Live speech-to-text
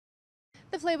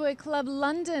The Playboy Club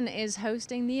London is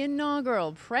hosting the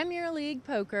inaugural Premier League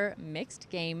Poker Mixed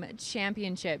Game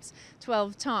Championships.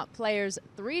 12 top players,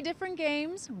 3 different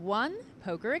games, 1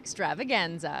 poker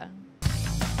extravaganza.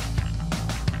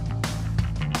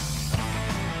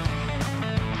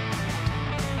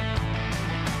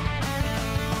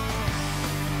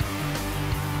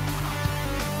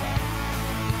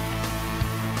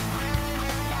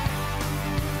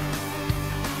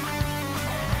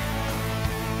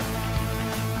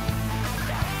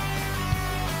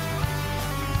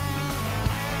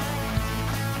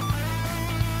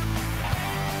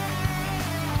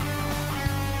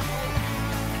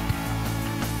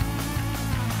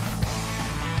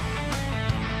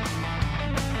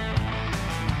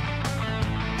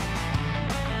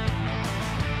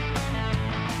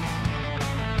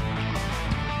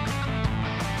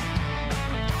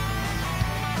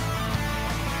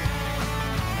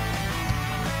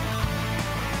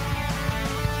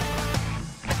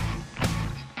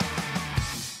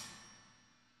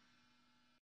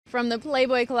 From the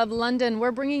Playboy Club London,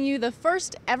 we're bringing you the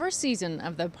first ever season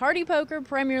of the Party Poker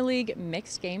Premier League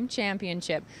Mixed Game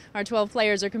Championship. Our 12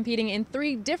 players are competing in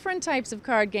 3 different types of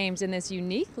card games in this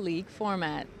unique league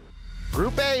format.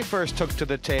 Group A first took to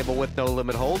the table with No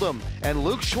Limit Hold'em, and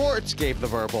Luke Schwartz gave the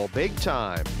verbal big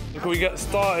time. If we get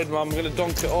started, I'm going to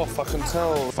donk it off, I can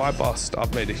tell. If I bust,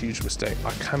 I've made a huge mistake.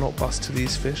 I cannot bust to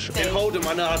these fish. In Hold'em,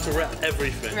 I know how to rep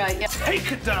everything. Right, yeah.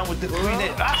 Take it down with the queen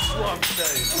eight. That's what I'm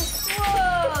saying.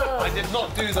 Whoa! I did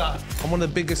not do that. I'm one of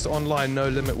the biggest online No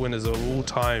Limit winners of all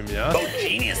time, yeah? Oh,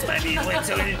 genius, my man. Went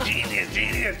to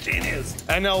genius.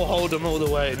 NL Hold'em all the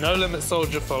way. No Limit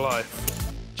soldier for life.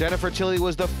 Jennifer Tilly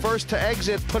was the first to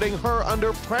exit, putting her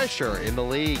under pressure in the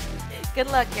league. Good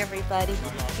luck, everybody.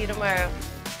 See you tomorrow.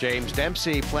 James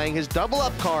Dempsey, playing his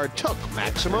double-up card, took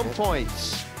maximum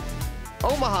points.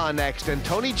 Omaha next, and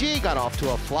Tony G got off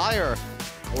to a flyer.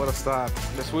 What a start.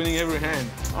 Just winning every hand.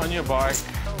 On your bike.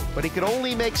 But he could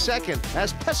only make second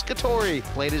as Pescatori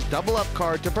played his double-up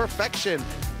card to perfection.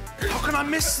 How can I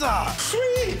miss that?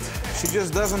 Sweet! She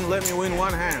just doesn't let me win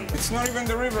one hand. It's not even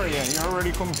the river yet. You're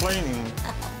already complaining.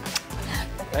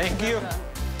 Thank you.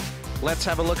 Let's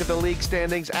have a look at the league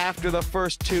standings after the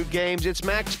first 2 games. It's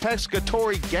Max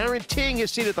Pescatori guaranteeing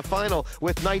his seat at the final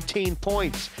with 19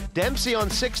 points. Dempsey on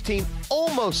 16,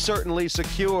 almost certainly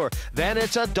secure. Then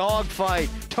it's a dogfight.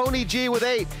 Tony G with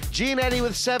 8, Gianetti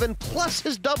with 7, plus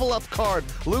his double-up card.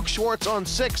 Luke Schwartz on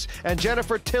 6, and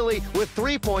Jennifer Tilly with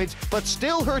 3 points, but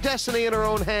still her destiny in her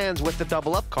own hands with the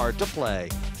double-up card to play.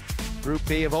 Group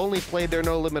B have only played their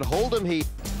No Limit Hold'em heat.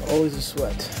 Always a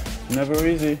sweat. Never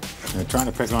easy. They're trying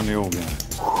to pick on the old guy.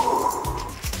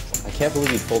 I can't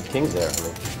believe he pulled kings there.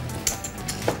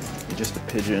 You're just a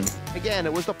pigeon. Again,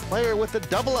 it was the player with the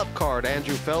double-up card,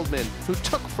 Andrew Feldman, who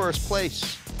took first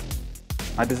place.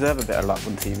 I deserve a bit of luck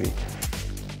on TV.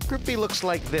 Group B looks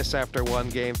like this after 1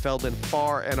 game. Feldman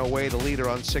far and away the leader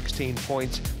on 16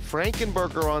 points.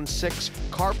 Frankenberger on 6,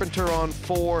 Carpenter on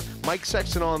 4, Mike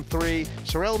Sexton on 3,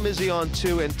 Sorel, Mizzi on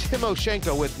 2, and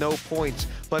Timoshenko with no points.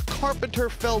 But Carpenter,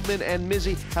 Feldman, and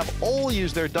Mizzi have all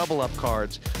used their double-up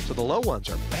cards, so the low ones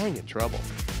are bang in trouble.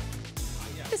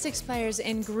 The 6 players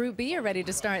in Group B are ready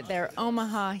to start their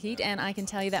Omaha heat, and I can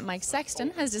tell you that Mike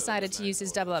Sexton has decided to use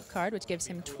his double-up card, which gives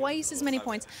him twice as many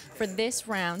points for this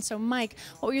round. So, Mike,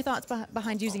 what were your thoughts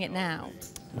behind using it now?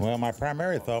 Well, my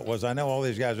primary thought was I know all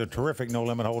these guys are terrific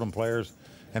no-limit hold'em players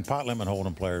and pot-limit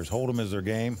hold'em players. Hold'em is their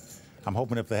game. I'm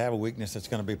hoping if they have a weakness, it's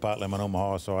going to be pot-limit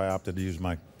Omaha, so I opted to use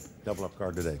my double-up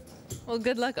card today. Well,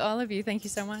 good luck, all of you. Thank you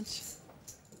so much.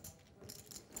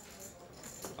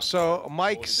 So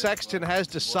Mike Sexton has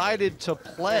decided to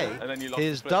play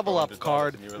his double-up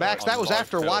card. Max, that was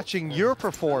after watching your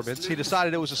performance. He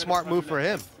decided it was a smart move for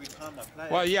him.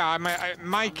 Well, yeah,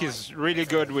 Mike is really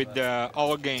good with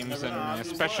all games, and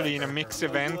especially in a mixed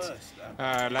event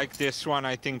like this one.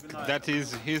 I think that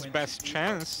is his best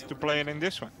chance to play it in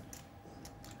this one.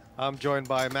 I'm joined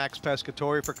by Max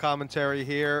Pescatori for commentary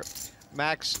here.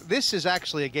 Max, this is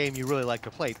actually a game you really like to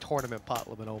play, Tournament Pot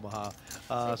Limit Omaha.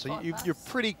 So you're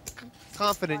pretty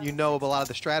confident you know of a lot of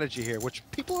the strategy here, which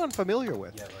people are unfamiliar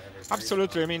with.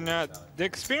 Absolutely. I mean, the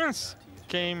experience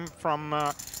came from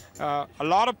a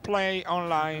lot of play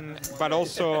online, but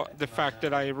also the fact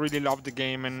that I really love the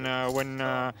game. And when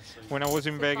I was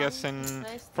in Vegas and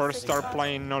first started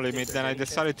playing No Limit, then I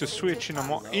decided to switch in a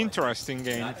more interesting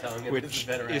game, which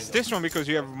is this one, because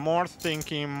you have more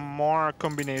thinking, more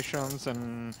combinations,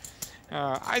 and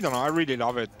I don't know, I really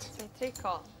love it.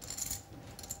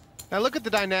 Now look at the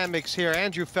dynamics here.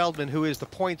 Andrew Feldman, who is the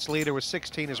points leader with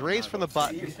 16, is raised from the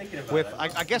button with,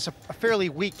 I guess, a fairly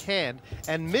weak hand.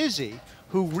 And Mizzi,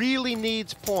 who really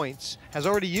needs points, has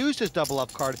already used his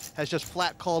double-up card, has just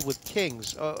flat called with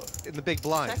kings in the big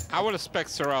blind. I would expect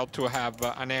Sorel to have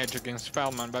an edge against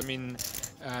Feldman, but I mean,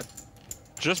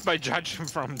 just by judging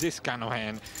from this kind of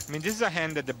hand, I mean, this is a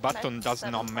hand that the button does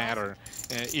not matter.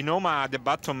 In Omaha, the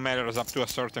button matters up to a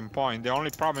certain point. The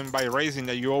only problem by raising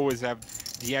that you always have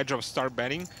the edge of start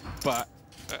betting, but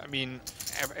I mean,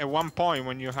 at one point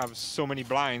when you have so many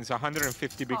blinds,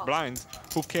 150 big blinds,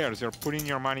 who cares? You're putting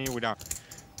your money without,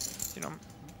 you know,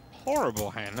 horrible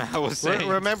hand, I was saying.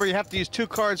 Remember, you have to use 2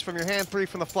 cards from your hand, 3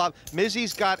 from the flop.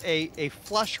 Mizzi's got a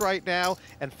flush right now,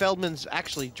 and Feldman's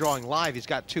actually drawing live. He's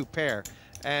got 2 pair.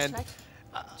 And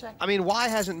I mean, why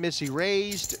hasn't Mizzi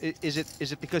raised? Is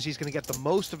it because he's going to get the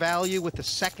most value with the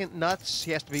second nuts?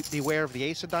 He has to beware of the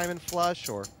ace of diamond flush,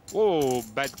 or? Whoa,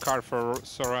 bad card for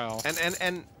Sorel.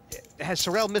 And has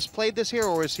Sorel misplayed this here,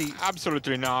 or is he?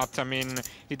 Absolutely not. I mean,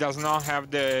 he does not have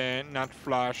the nut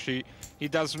flush. He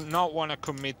does not want to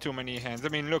commit too many hands. I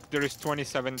mean, look, there is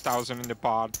 27,000 in the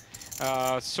pot.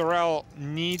 Sorel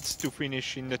needs to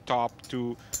finish in the top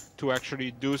to actually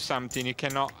do something. He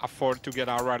cannot afford to get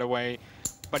out right away,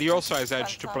 but he also has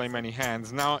edge to play many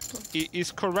hands. Now, he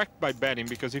is correct by betting,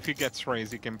 because if he gets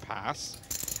raised, he can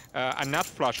pass. A nut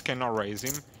flush cannot raise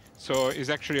him, so it's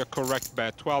actually a correct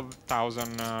bet.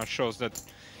 12,000 shows that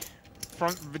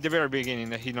from the very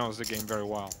beginning that he knows the game very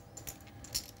well.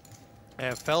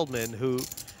 And Feldman, who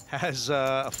has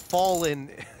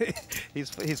fallen,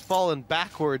 he's fallen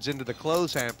backwards into the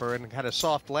close hamper and had a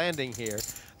soft landing here.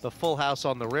 The full house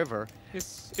on the river.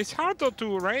 It's hard though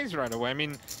to raise right away. I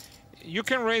mean, you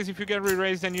can raise if you get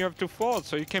re-raised, then you have to fold,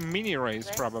 so you can mini raise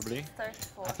probably.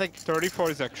 34. I think 34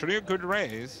 is actually a good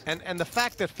raise. And the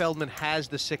fact that Feldman has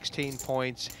the 16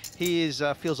 points, he is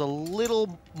feels a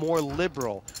little more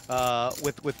liberal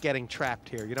with getting trapped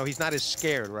here. You know, he's not as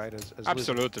scared, right? As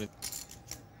Absolutely.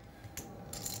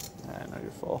 I know you're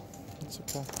full. It's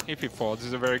okay. If he folds,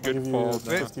 it's a very good fold.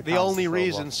 The only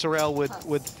reason Sorel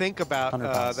would think about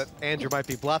that Andrew might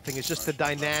be bluffing is just the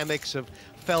dynamics of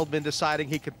Feldman deciding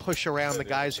he could push around the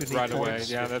guys who need right points.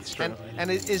 away. Yeah, that's true.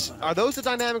 And are those the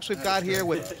dynamics we've got here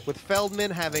with Feldman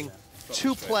having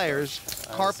 2 players,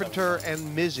 Carpenter and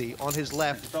Mizzi, on his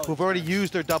left, who've already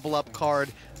used their double-up card?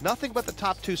 Nothing but the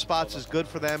top 2 spots is good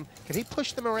for them. Can he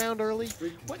push them around early?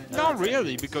 Well, not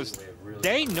really, because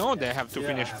they know they have to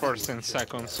finish first and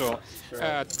second. So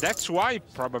that's why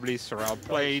probably Sorel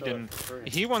played, and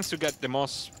he wants to get the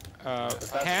most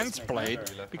hands played,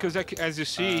 because as you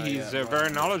see, he's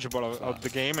very knowledgeable of the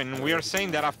game, and we are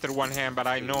saying that after one hand, but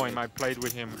I know him, I played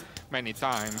with him many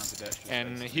times,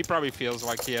 and he probably feels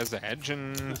like he has edge,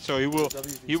 and so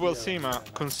you will see him a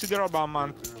considerable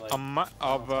amount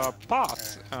of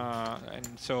pots, and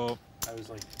so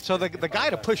the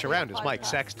guy to push around is Mike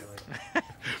Sexton,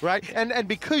 right? And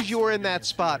because you were in that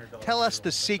spot, tell us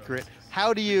the secret.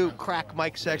 How do you crack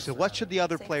Mike Sexton? What should the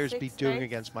other players be doing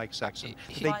against Mike Sexton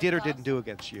that they did or didn't do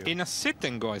against you? In a sit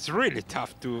and go, it's really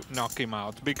tough to knock him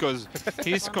out, because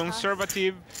he's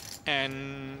conservative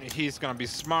and he's going to be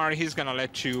smart. He's going to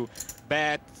let you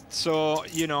bet. So,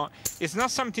 you know, it's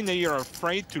not something that you're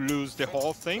afraid to lose the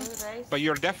whole thing, but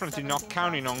you're definitely not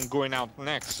counting on going out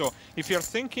next. So if you're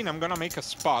thinking, I'm going to make a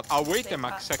spot, I'll wait till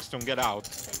Mike Sexton get out.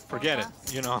 Forget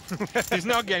it, you know. He's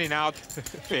not getting out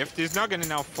 5th. He's not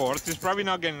getting out 4th. He's probably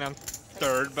not getting out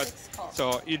 3rd. But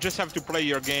so you just have to play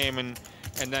your game, and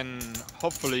then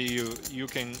hopefully you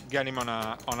can get him on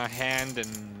a hand,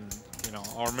 and you know,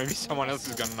 or maybe someone else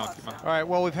is going to knock him out. All right,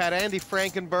 well, we've had Andy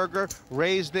Frankenberger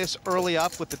raise this early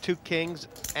up with the 2 kings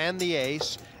and the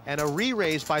ace, and a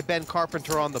re-raise by Ben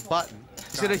Carpenter on the button.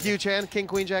 Is it a huge hand, king,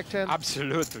 queen, jack 10?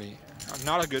 Absolutely.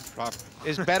 Not a good flop.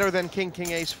 Is better than king,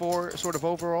 king, ace 4 sort of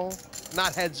overall?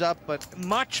 Not heads up, but...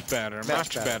 Much better,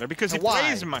 much better, because it why?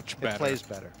 plays much better. It plays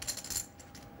better.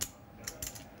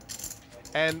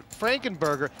 And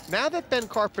Frankenberger, now that Ben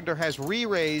Carpenter has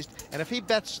re-raised, and if he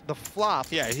bets the flop,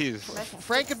 yeah, he's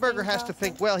Frankenberger has to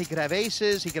think, well, he could have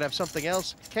aces, he could have something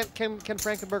else. Can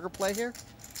Frankenberger play here?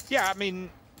 Yeah, I mean,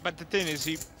 but the thing is,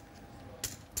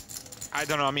 I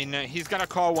don't know. I mean, he's gonna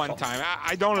call one time.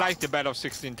 I don't like the bet of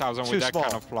 16,000 with that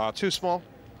kind of flop. Too small?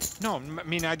 No, I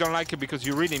mean, I don't like it because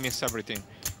you really miss everything.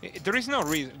 There is no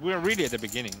reason. We're really at the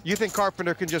beginning. You think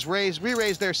Carpenter can just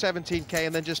re-raise their 17K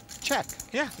and then just check?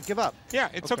 Yeah. Give up? Yeah,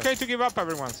 it's okay to give up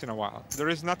every once in a while. There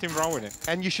is nothing wrong with it.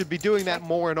 And you should be doing that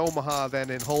more in Omaha than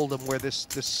in Hold'em, where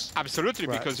this... Absolutely,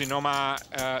 right. Because in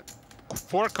Omaha,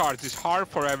 4 cards is hard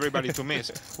for everybody to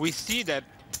miss. We see that,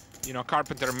 you know,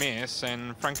 Carpenter miss,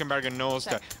 and Frankenberger knows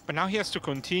that. But now he has to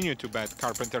continue to bet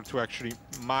Carpenter to actually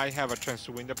might have a chance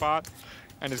to win the pot.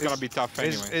 and it's going to be tough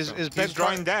anyway. Is he's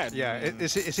drawing dead. Yeah,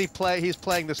 he's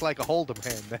playing this like a Hold'em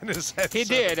hand then? He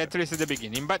did, at least at the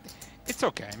beginning, but it's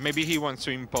okay. Maybe he wants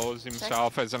to impose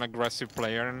himself as an aggressive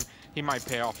player, and he might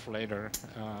pay off later.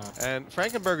 And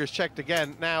Frankenberger's checked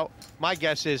again. Now, my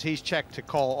guess is he's checked to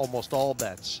call almost all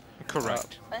bets.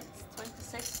 Correct. Bets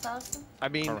 26,000. I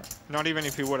mean, correct. Not even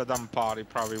if he would have done pot, he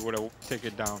probably would have taken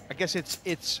it down. I guess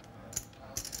it's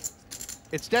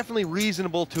definitely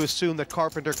reasonable to assume that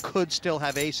Carpenter could still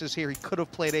have aces here. He could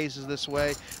have played aces this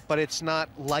way, but it's not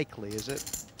likely, is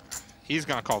it? He's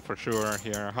going to call for sure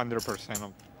here, 100%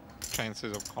 of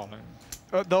chances of calling.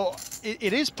 Though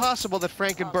it is possible that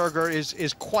Frankenberger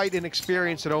is quite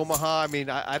inexperienced at Omaha. I mean,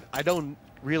 I don't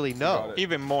really know.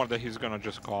 Even more that he's going to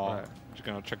just call. Right. He's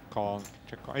going to check call.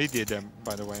 He did them,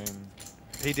 by the way. And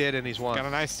he did, and he's won. Got a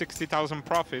nice 60,000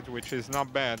 profit, which is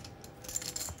not bad.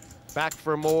 Back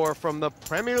for more from the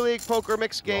Premier League Poker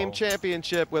Mixed Game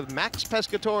Championship with Max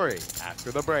Pescatori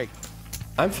after the break.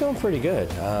 I'm feeling pretty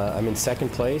good. I'm in second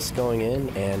place going in,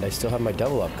 and I still have my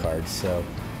double up cards, so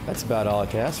that's about all I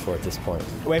can ask for at this point.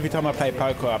 Well, every time I play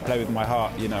poker, I play with my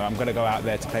heart. You know, I'm going to go out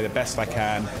there to play the best I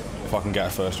can. If I can get a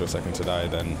first or a second today,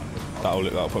 then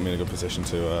that'll put me in a good position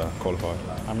to qualify.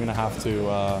 I'm going to have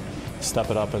to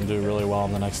step it up and do really well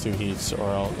in the next 2 heats,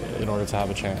 or in order to have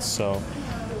a chance. So,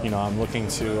 you know, I'm looking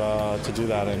to do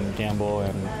that and gamble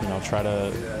and, you know, try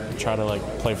to like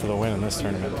play for the win in this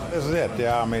tournament. This is it.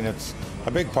 Yeah, I mean, it's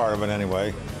a big part of it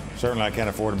anyway. Certainly, I can't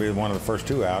afford to be one of the first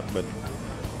 2 out, but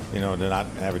you know, to not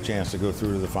have a chance to go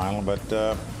through to the final.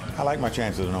 But I like my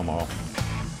chances in Omaha.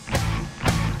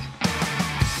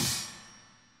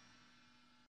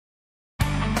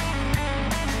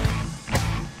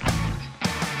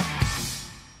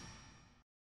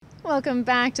 Welcome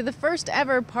back to the first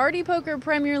ever Party Poker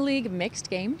Premier League Mixed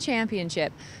Game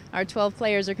Championship. Our 12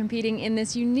 players are competing in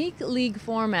this unique league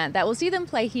format that will see them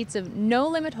play heats of No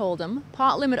Limit Hold'em,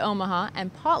 Pot Limit Omaha,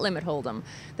 and Pot Limit Hold'em.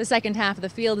 The second half of the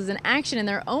field is in action in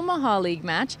their Omaha League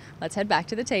match. Let's head back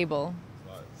to the table.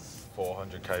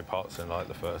 400k pots in like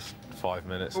the first 5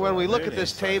 minutes. When we look at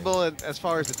this table, and as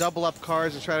far as the double up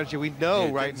cards and strategy, we know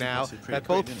right now that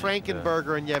both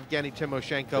Frankenberger and Yevgeniy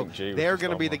Timoshenko, they're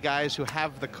going to be the guys who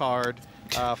have the card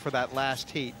for that last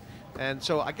heat. And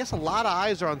so I guess a lot of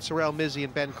eyes are on Sorel, Mizzi,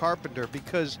 and Ben Carpenter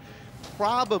because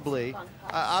probably,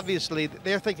 obviously,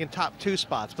 they're thinking top 2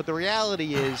 spots. But the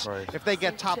reality is, if they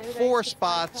get top 4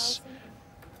 spots,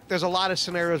 there's a lot of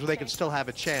scenarios where they can still have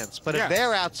a chance. But if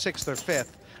they're out 6th or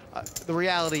 5th, the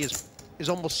reality is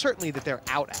almost certainly that they're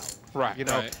out. Right. You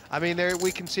know, I mean, we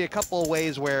can see a couple of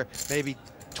ways where maybe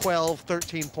 12,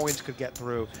 13 points could get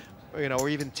through, you know, or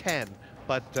even 10.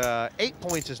 But 8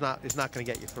 points is not going to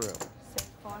get you through. Sit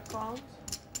 4 calls.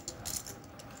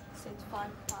 Sit 5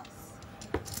 plus.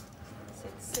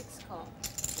 Sit 6 calls.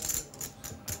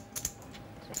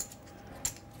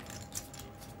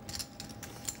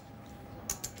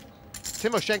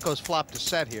 Timoshenko's flopped a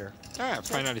set here. Yeah,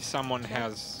 finally someone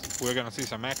we're going to see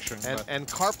some action. And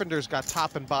Carpenter's got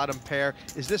top and bottom pair.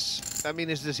 Is this, I mean,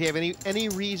 does he have any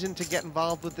reason to get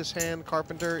involved with this hand,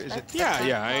 Carpenter? Is it?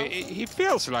 Yeah, he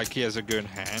feels like he has a good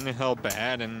hand, he'll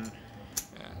bet, and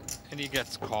he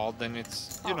gets called, then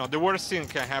it's, you know, the worst thing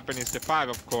can happen is the 5,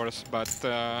 of course, but,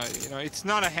 you know, it's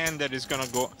not a hand that is going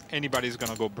to go, anybody's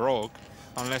going to go broke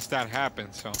unless that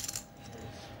happens, so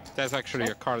that's actually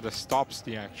a card that stops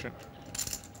the action.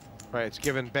 Right, it's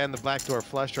given Ben the backdoor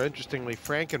flush draw. Interestingly,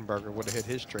 Frankenberger would have hit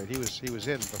his trade. He was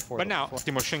in before. But now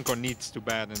Timoshenko needs to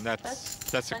bet, and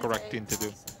that's the correct thing to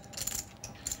do.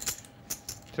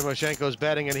 Timoshenko's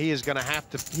betting, and he's going to have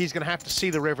to see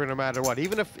the river no matter what.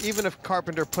 Even if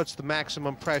Carpenter puts the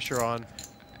maximum pressure on,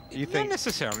 you think? Not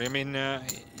necessarily. I mean,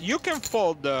 you can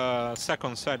fold the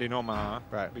second set in Omaha,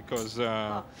 right? Because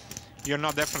you're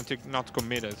definitely not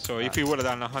committed. So if he would have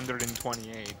done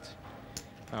 128.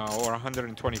 Or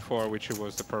 124, which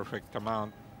was the perfect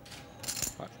amount.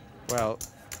 But well,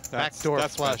 backdoor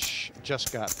flush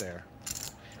just got there.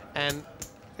 And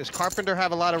does Carpenter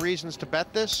have a lot of reasons to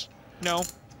bet this? No.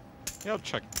 He'll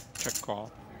check call.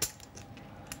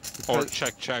 Or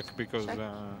check because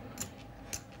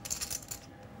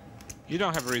you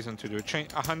don't have a reason to do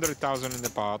it. 100,000 in the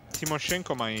pot.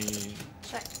 Timoshenko might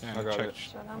check. Yeah, check.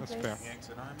 That's fair.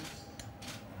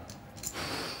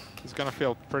 He's gonna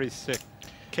feel pretty sick.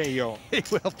 KO. He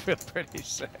will feel pretty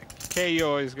sick.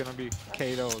 KO is going to be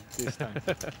KO'd this time.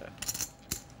 That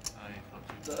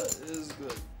is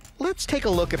good. Let's take a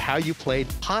look at how you played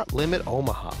Pot Limit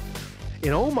Omaha.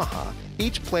 In Omaha,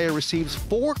 each player receives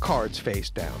 4 cards face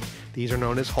down. These are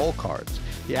known as hole cards.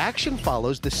 The action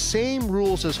follows the same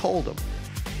rules as Hold'em.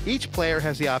 Each player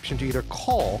has the option to either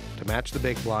call to match the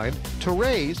big blind, to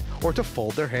raise, or to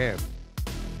fold their hand.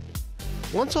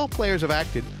 Once all players have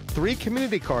acted, 3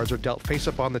 community cards are dealt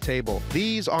face-up on the table.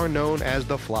 These are known as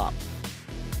the flop.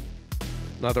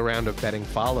 Another round of betting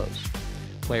follows.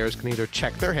 Players can either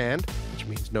check their hand, which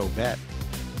means no bet,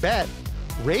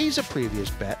 raise a previous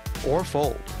bet, or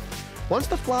fold. Once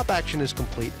the flop action is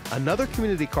complete, another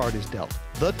community card is dealt,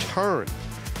 the turn.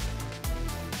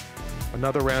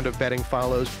 Another round of betting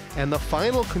follows, and the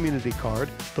final community card,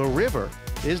 the river,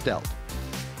 is dealt.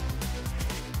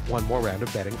 One more round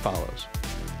of betting follows.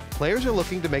 Players are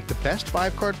looking to make the best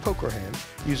 5-card poker hand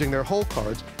using their hole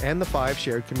cards and the 5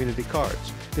 shared community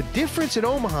cards. The difference in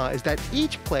Omaha is that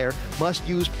each player must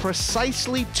use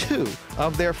precisely 2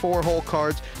 of their 4 hole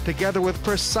cards together with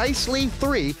precisely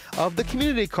 3 of the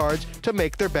community cards to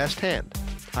make their best hand.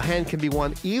 A hand can be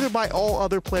won either by all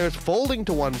other players folding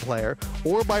to one player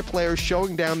or by players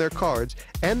showing down their cards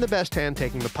and the best hand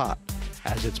taking the pot.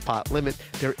 As its pot limit,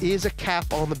 there is a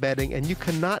cap on the betting and you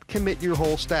cannot commit your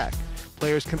whole stack.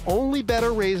 Players can only bet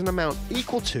or raise an amount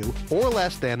equal to or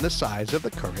less than the size of the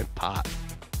current pot.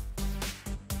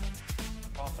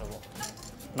 Profitable.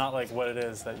 Not like what it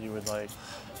is that you would like.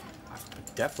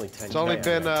 Definitely 10. It's only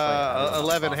been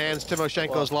 11 hands.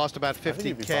 Timoshenko's lost about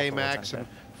 50K max, and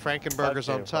Frankenberger's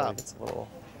on top. It's a little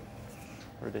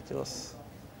ridiculous.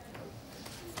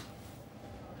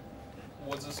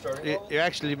 What's the starting level?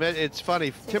 It's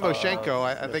funny. Timoshenko,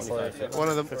 I think one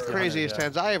of the craziest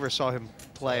hands I ever saw him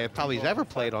play, probably he's ever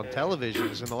played on television,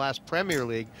 was in the last Premier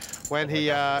League when he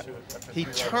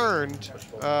turned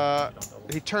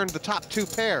the top 2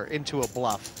 pair into a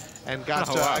bluff and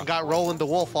got Roland the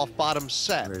Wolf off bottom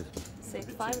set. Say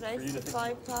 5 raise,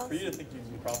 5 plus. For you to think you'd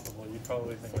be profitable, you'd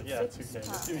probably think like, yeah, 2K.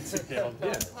 Just give me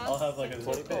 2K. I'll have like a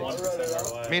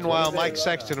 1% ROI. Meanwhile, Mike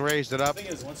Sexton raised it up.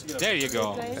 There you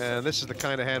go. And this is the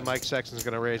kind of hand Mike Sexton's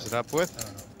going to raise it up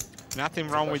with. Nothing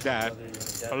wrong with that.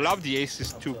 I love the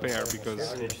aces 2 pair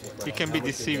because it can be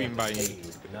deceiving by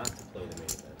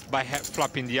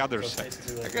flopping the other set.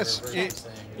 I guess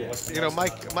you know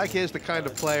Mike is the kind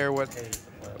of player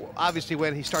obviously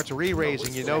when he starts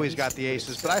re-raising, you know he's got the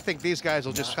aces, but I think these guys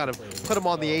will just kind of put him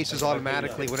on the aces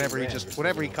automatically whenever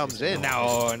he comes in.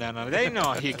 No. They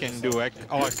know he can do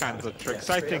all kinds of tricks.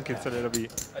 I think it's a little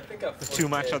bit too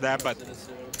much of that, but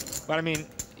I mean,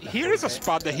 here is a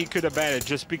spot that he could have betted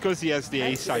just because he has the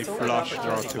ace-high flush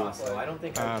draw too.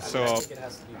 So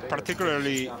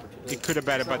particularly, he could have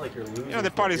betted, but you know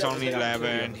the pot is only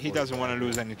 11. He doesn't want to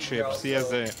lose any chips. He has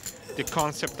the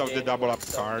concept of the double-up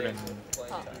card, and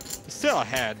he's still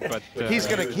ahead. But he's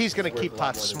gonna keep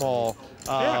pots small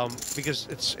because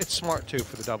it's smart too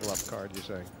for the double-up card. You're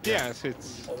saying? Yes,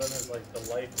 it's.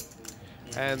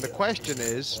 And the question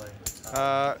is,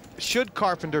 should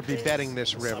Carpenter be betting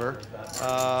this river?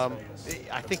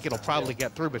 I think it'll probably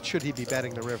get through, but should he be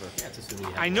betting the river?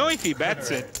 I know if he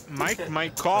bets it, Mike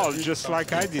might call just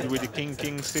like I did with the King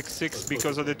 6-6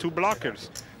 because of the 2 blockers.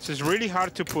 So it's really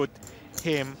hard to put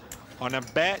him on a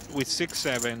bet with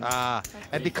 6-7.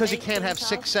 And because he can't have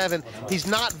 6-7, he's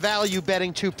not value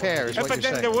betting 2 pairs. Yeah, but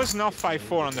then there was no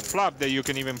 5-4 on the flop that you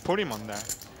can even put him on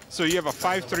that. So you have a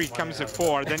 5-3 comes a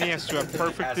 4, then he has to have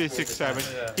perfectly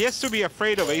 6-7. He has to be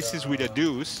afraid of aces with a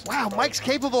deuce. Wow, Mike's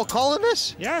capable of calling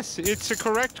this? Yes, it's a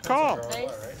correct call.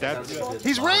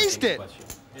 He's raised it. What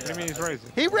do you mean he's raised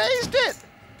it? He raised it.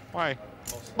 Why?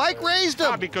 Mike raised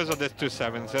him. Because of the 2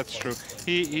 7s, that's true.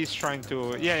 He's trying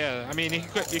to, yeah. I mean,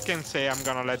 he can say, I'm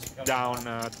going to let down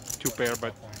 2 pair,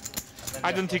 but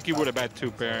I don't think he would have bet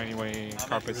 2 pair anyway,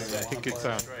 Carpenter. I think it's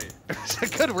a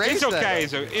good raise. It's okay.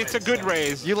 It's a good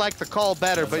raise. You like the call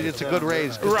better, but it's a good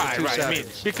raise. Right. I mean,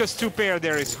 because 2 pair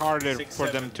there is harder for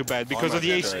them to bet because of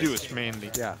the ace deuce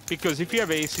mainly. Yeah. Because if you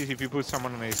have aces, if you put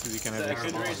someone on aces, you can have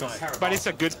aces. So, but it's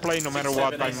a good play no matter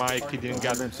what by Mike. He didn't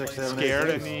get scared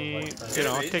and he,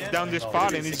 take down this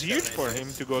pot, and it's huge for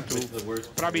him to go to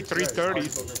probably 330,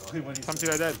 something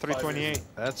like that, 328.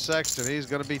 That's Sexton. He's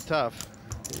going to be tough.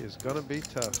 He is going to be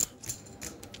tough.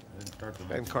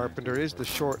 And Carpenter is the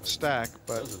short stack,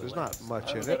 but there's not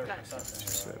much in it.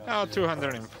 Oh,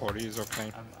 240 is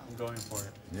okay. I'm going for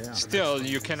it. Yeah. Still,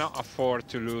 you cannot afford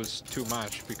to lose too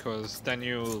much because then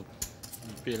you'll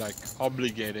be like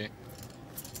obligated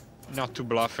not to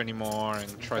bluff anymore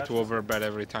and try to overbet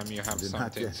every time you have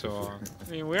something. So, I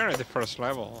mean, we're at the first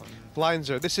level. Blinds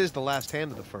are, this is the last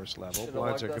hand of the first level.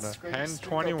 Blinds are going to... Hand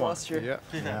 21. Yeah,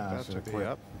 that should be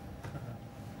up.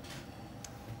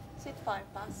 Sit 5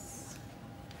 pass.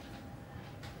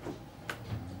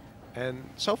 And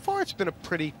so far, it's been a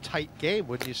pretty tight game,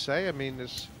 wouldn't you say? I mean,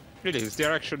 this... It is.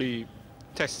 They're actually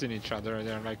testing each other.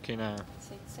 They're like in a...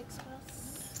 Sit 6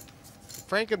 pass.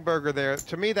 Frankenberger there,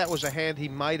 to me, that was a hand he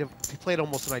played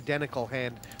almost an identical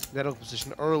hand, identical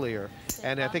position earlier.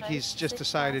 And I think he's just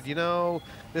decided, you know,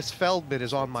 this Feldman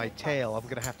is on my tail. I'm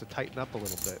going to have to tighten up a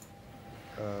little bit.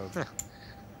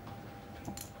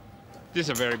 This is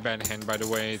a very bad hand, by the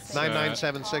way. It's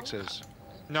 9-9-7-6s.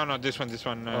 No, this one.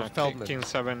 Feldman. King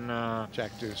 7.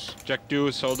 Jack deuce. Jack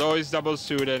deuce. Although he's double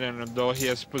suited and although he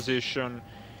has position,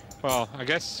 well, I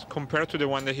guess compared to the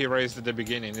one that he raised at the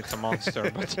beginning, it's a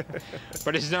monster.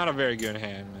 but it's not a very good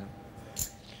hand, man.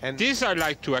 And this I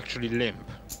like to actually limp.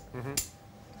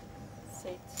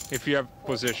 If you have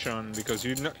position, because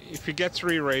you know if he gets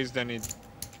re-raised, then it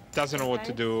doesn't know what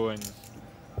to do. And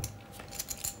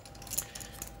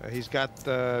he's got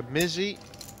Mizzi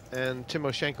and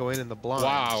Timoshenko in the blinds.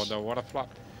 Wow, what a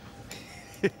flop.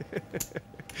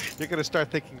 You're going to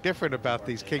start thinking different about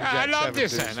these King Jack 7 I love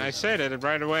this deuces. hand. I said it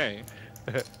right away.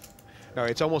 No,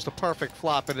 it's almost a perfect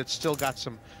flop, and it's still got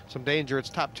some danger. It's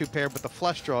top 2 pair, but the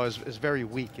flush draw is very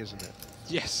weak, isn't it?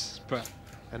 Yes, but...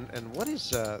 And what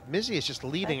is... Mizzi is just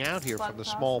leading out here from the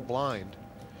small blind.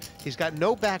 He's got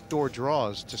no backdoor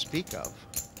draws to speak of.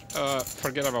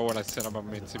 Forget about what I said about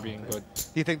Mizzi being good.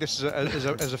 Do you think this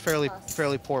is a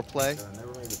fairly poor play?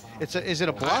 Is it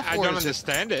a bluff? I don't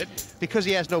understand it. Because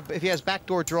if he has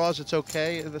backdoor draws, it's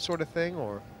okay, the sort of thing,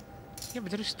 or? Yeah,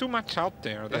 but there is too much out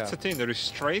there. That's the thing. There is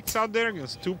straights out there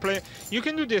against 2 players. You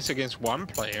can do this against 1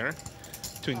 player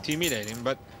to intimidate him,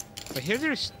 but here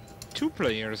there is 2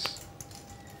 players.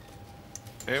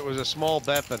 It was a small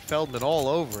bet, but Feldman all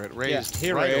over it, raised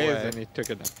he right raised away. and he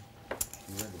took it up.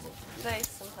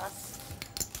 Raise and pass.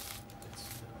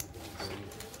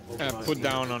 Put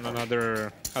down on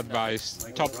another advice.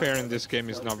 Top pair in this game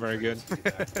is not very good.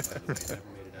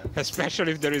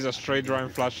 Especially if there is a straight draw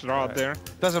and flush draw out there.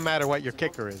 Doesn't matter what your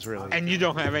kicker is, really. And you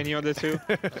don't have any other 2.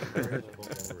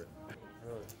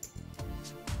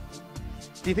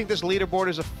 Do you think this leaderboard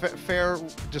is a fair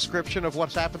description of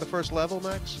what's happened the first level,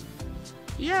 Max?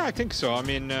 Yeah, I think so. I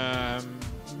mean,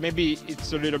 maybe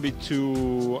it's a little bit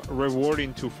too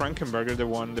rewarding to Frankenberger, the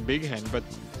one, the big hand, but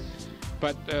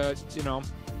you know,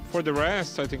 for the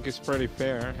rest, I think it's pretty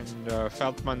fair, and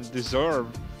Feldman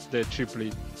deserved the chip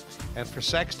lead. And for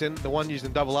Sexton, the one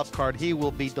using double up card, he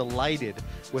will be delighted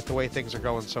with the way things are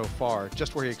going so far,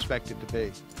 just where he expected to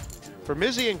be. For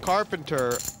Mizzi and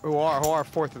Carpenter, who are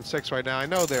 4th and 6th right now, I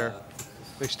know they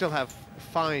still have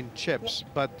fine chips,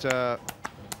 but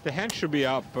the hand should be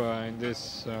up in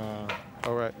this.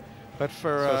 All right, but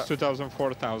for so it's 2,000,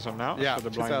 4,000 now. Yeah, so the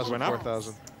blinds went up.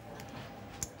 4,000.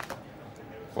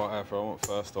 Whatever, I want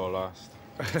first or last.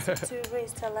 To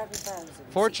raise to 11,000.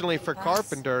 Fortunately for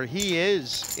Carpenter, he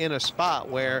is in a spot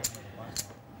where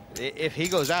if he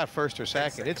goes out 1st or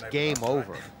 2nd, it's game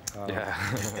over. Yeah.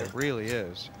 It really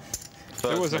is.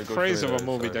 There was a phrase of a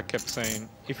movie that kept saying,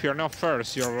 if you're not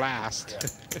first, you're last.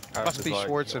 Must be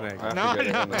Schwarzenegger. No.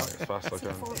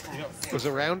 Was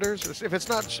it Rounders? If it's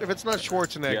not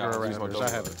Schwarzenegger or Rounders, I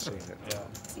haven't seen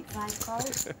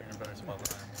it.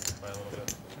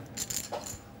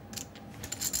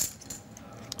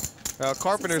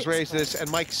 Carpenter's raised this, and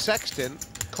Mike Sexton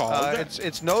called.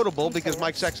 It's notable because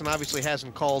Mike Sexton obviously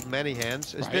hasn't called many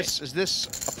hands. Is this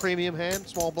a premium hand,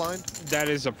 small blind? That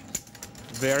is a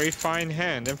very fine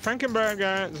hand, and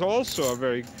Frankenberger is also a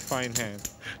very fine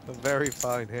hand. A very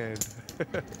fine hand.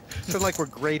 Sounds like we're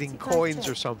grading coins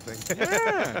or something.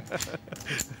 Yeah.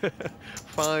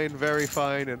 Fine, very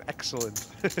fine, and excellent.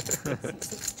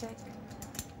 6 check.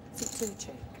 6-2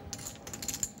 check.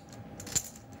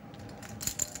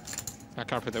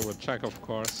 Carpenter will check, of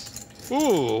course.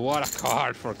 Ooh, what a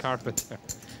card for Carpenter.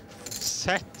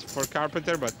 Set for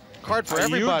Carpenter, but card for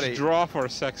everybody. Huge draw for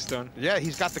Sexton. Yeah,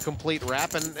 he's got the complete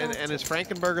wrap, and is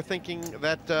Frankenberger thinking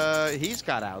that he's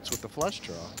got outs with the flush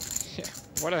draw? Yeah,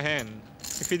 what a hand.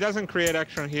 If he doesn't create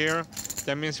action here,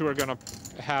 that means we're going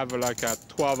to have like a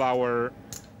 12-hour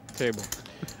table.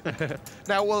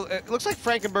 Now, well, it looks like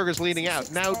Frankenberger's leading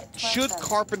out. Now, should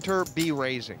Carpenter be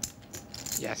raising?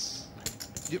 Yes.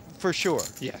 For sure.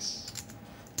 Yes.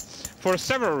 For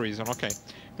several reasons. Okay.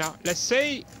 Now, let's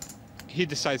say he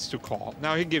decides to call.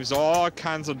 Now he gives all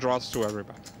kinds of draws to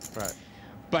everybody. Right.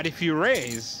 But if you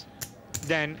raise,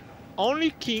 then only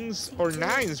kings or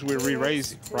nines will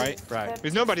re-raise it, right? Right.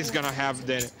 Because nobody's going to have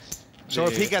the... So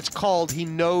if he gets called, he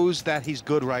knows that he's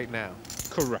good right now.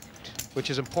 Correct. Which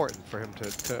is important for him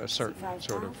to assert,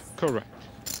 sort of. Correct.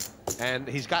 And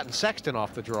he's gotten Sexton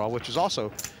off the draw, which is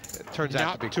also... It turns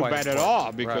out to be too quite bad at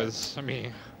all, because I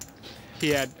mean, he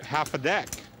had half a deck.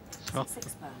 So.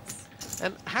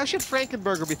 And how should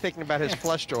Frankenberger be thinking about his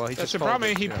flush draw? He That's just the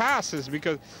problem. He passes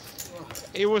because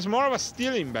it was more of a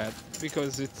stealing bet,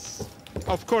 because it's,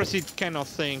 of course, he cannot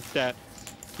think that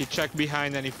he checked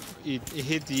behind and he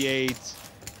hit the 8.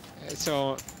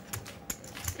 So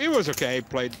it was okay,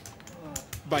 played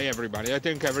by everybody. I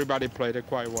think everybody played it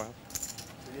quite well.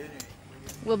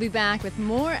 We'll be back with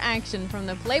more action from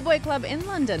the Playboy Club in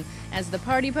London as the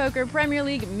Party Poker Premier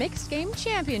League Mixed Game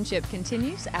Championship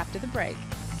continues after the break.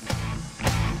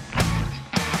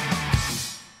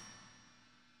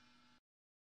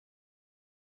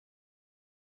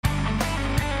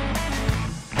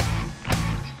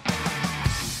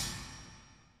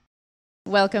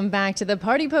 Welcome back to the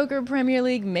Party Poker Premier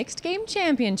League Mixed Game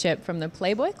Championship from the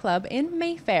Playboy Club in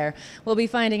Mayfair. We'll be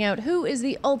finding out who is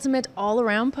the ultimate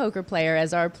all-around poker player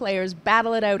as our players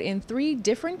battle it out in 3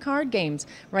 different card games.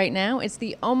 Right now, it's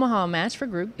the Omaha match for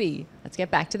Group B. Let's get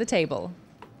back to the table.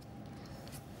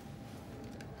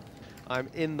 I'm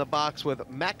in the box with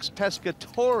Max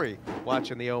Pescatori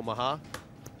watching the Omaha.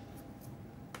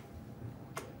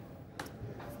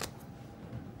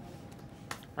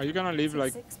 Are you gonna leave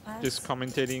like this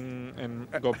commentating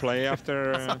and go play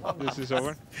after this is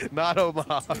over? Not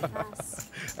Omaha.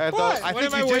 What? What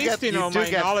am I wasting all my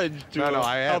knowledge to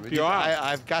help you out?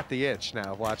 I've got the itch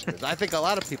now watching this. I think a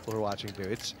lot of people are watching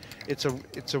too. It's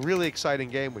a really exciting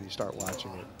game when you start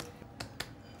watching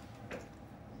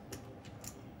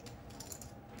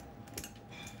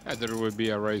it. There will be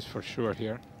a race for sure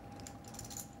here.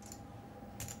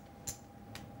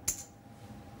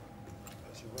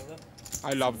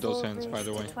 I love those hands, by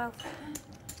the way.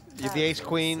 The ace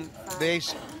queen, the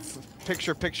ace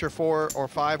picture 4 or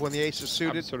 5 when the ace is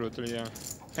suited. Absolutely, yeah.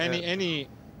 Any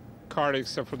card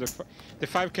except for the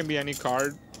 5 can be any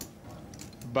card,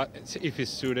 but if it's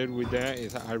suited with that,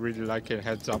 I really like it.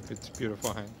 Heads up, it's a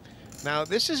beautiful hand. Now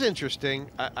this is interesting,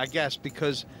 I guess,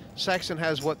 because Sexton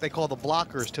has what they call the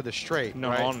blockers to the straight.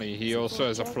 Not only, he also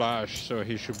has a flash, so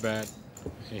he should bet.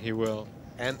 He will.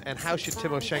 And how should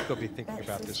Timoshenko be thinking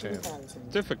about this hand?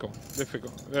 Difficult.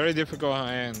 Very difficult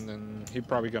hand, and he's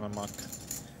probably gonna muck.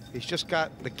 He's just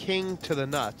got the king to the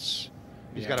nuts.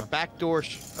 He's got a backdoor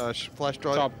flush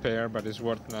draw. Top pair, but it's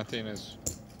worth nothing. The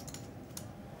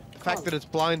fact that it's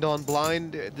blind on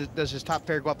blind, does his top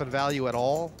pair go up in value at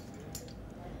all?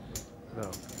 No.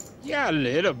 Yeah, a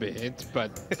little bit, but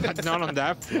not on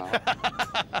that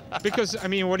flop. Because, I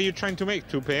mean, what are you trying to make?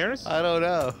 2 pairs? I don't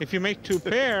know. If you make 2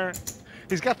 pair...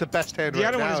 He's got the best hand the right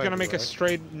other now one is going to anyway. make a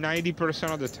straight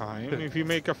 90% of the time. If you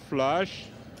make a flush,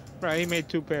 right, he made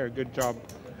 2 pair. Good job.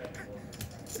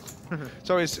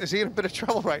 So is he in a bit of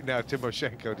trouble right now,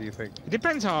 Timoshenko, do you think? It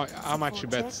depends how much he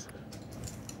bets.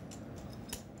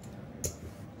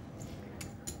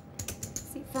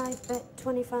 C5 bet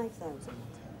 25,000.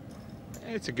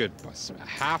 It's a good bus.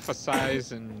 Half a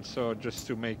size, and so just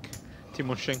to make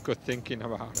Timoshenko thinking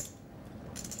about it.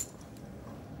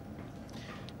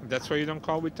 That's why you don't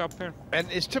call with top pair.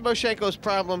 And is Timoshenko's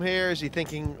problem here? Is he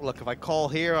thinking, look, if I call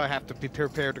here, I have to be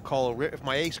prepared to call if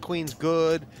my ace queen's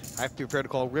good, I have to be prepared to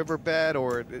call a river bet,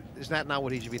 or is that not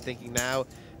what he should be thinking now?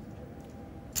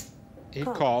 He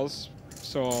calls,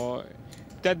 so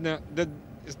that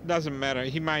doesn't matter.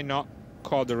 He might not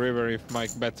call the river if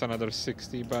Mike bets another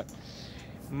 60, but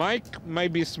Mike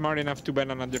might be smart enough to bet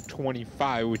another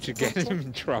 25, which would get him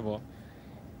in trouble.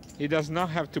 He does not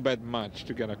have to bet much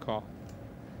to get a call.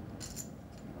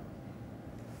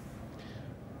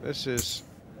 This is...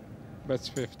 Bets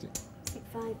 50.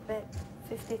 C5 bet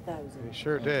 50,000. He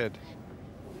sure did.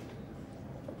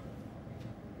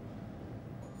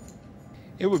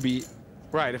 It would be...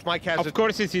 Right, if Mike has... Of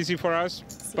course it's easy for us,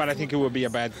 but I think it would be a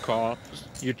bad call.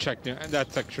 You check,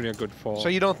 that's actually a good fold. So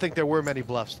you don't think there were many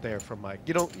bluffs there from Mike?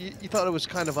 You don't. You thought it was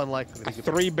kind of unlikely. A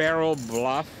 3-barrel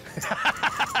bluff.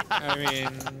 I mean,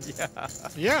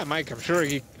 yeah, Mike. I'm sure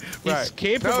he's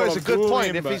capable. No, it's a good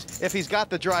point. Him, if he's got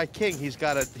the dry king, he's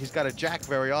got a jack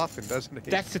very often, doesn't he?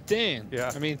 That's the thing.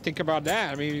 Yeah. I mean, think about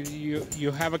that. I mean,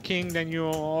 you have a king, then you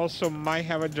also might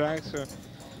have a jack,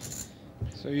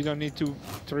 so you don't need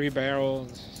 3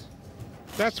 barrels.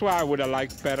 That's why I would have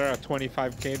liked better a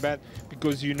 25K bet,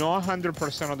 because you know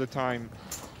 100% of the time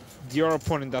your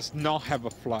opponent does not have a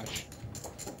flush.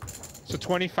 So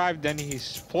 25, then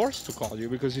he's forced to call you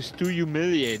because it's too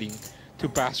humiliating to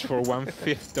pass for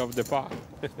 1/5 of the pot.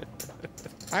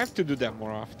 I have to do that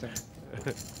more often.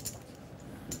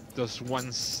 Those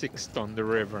 1/6 on the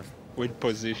river with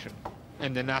position.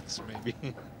 And the nuts, maybe.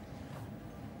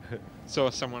 So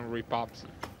someone repops it.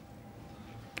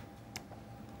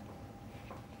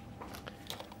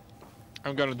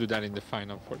 I'm gonna do that in the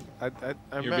final for you.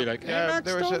 You'll be like, yeah, hey,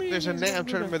 there's a name. I'm trying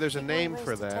to remember. There's a name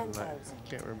for that, and I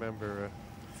can't remember.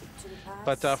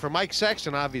 But for Mike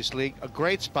Sexton, obviously, a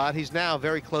great spot. He's now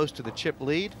very close to the chip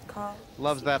lead.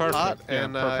 Loves that pot,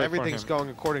 and everything's going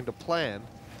according to plan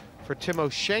for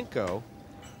Timoshenko.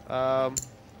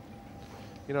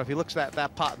 You know, if he looks at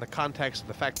that pot in the context of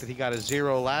the fact that he got a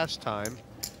 0 last time,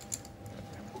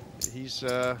 he's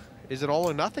is it all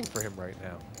or nothing for him right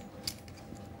now?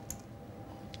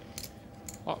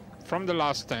 From the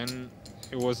last 10,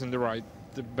 it wasn't the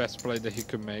best play that he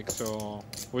could make. So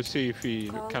we'll see if he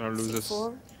kind of loses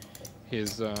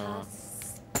his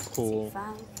cool.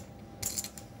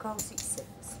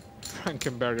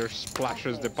 Frankenberger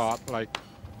splashes the pot like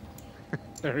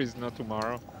there is no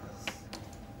tomorrow.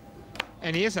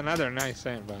 And he has another nice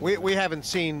hand. We haven't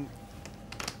seen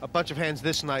a bunch of hands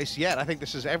this nice yet. I think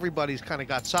this is everybody's kind of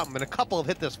got something, and a couple have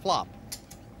hit this flop.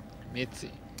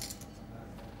 Mizzi.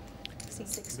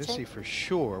 Mizzi for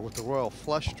sure with the royal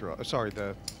flush draw. Sorry,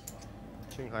 the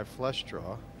king high flush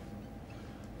draw.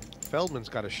 Feldman's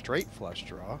got a straight flush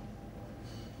draw.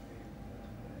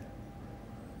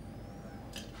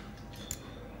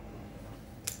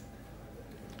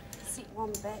 Seat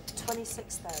 1 bet,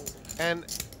 26,000.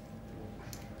 And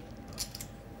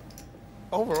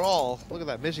overall, look at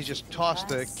that. Mizzi just tossed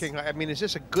the king high. I mean, is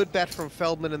this a good bet from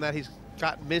Feldman in that he's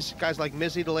got guys like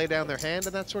Mizzi to lay down their hand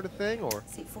and that sort of thing? Or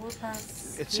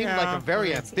it seemed like a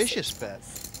very ambitious bet.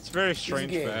 It's a very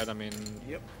strange bet. I mean,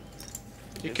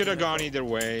 it could have gone either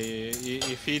way.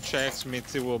 If he checks,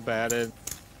 Mizzi will bet it.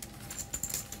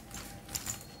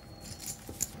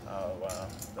 Oh, wow.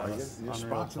 You're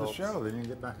sponsoring the show, then you can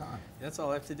get back on. That's all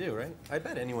I have to do, right? I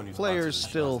bet anyone who's Players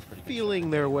still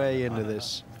feeling their way into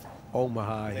this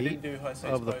Omaha heat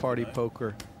of the Party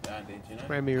Poker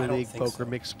Premier League Poker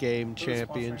Mixed Game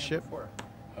Championship.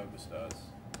 PokerStars.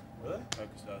 Really?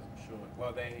 PokerStars, I'm sure.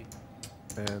 Well, they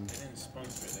And didn't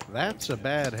sponsor it. that's a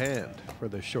bad hand for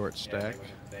the short stack.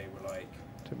 They were like,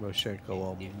 Timoshenko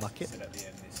will muck it.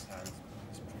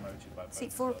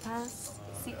 Seat 4 pass,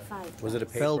 seat 5. Was it a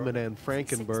paid Feldman and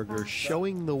Frankenberger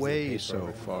showing the way so In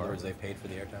other far. words, they paid for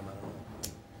the airtime?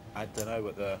 I don't know. I don't know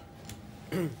what the...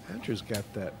 Andrew's got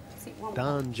that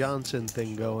Don Johnson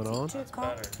thing going on.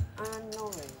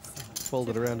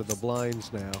 Folded around to the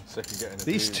blinds now.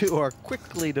 These two are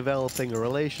quickly developing a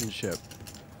relationship.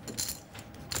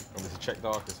 And there's a check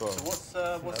dark as well.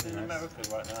 So what's in America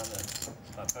right now then?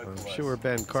 I'm sure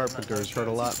Ben Carpenter has heard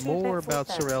a lot more about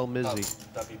Sorel Mizzi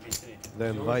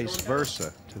than vice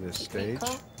versa to this stage.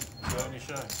 Only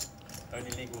show.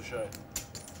 Only legal show.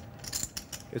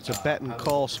 It's a bet and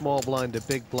call small blind to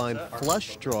big blind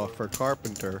flush draw for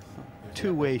Carpenter.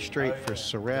 Two-way straight for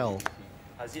Sorel.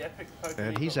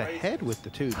 And he's ahead with the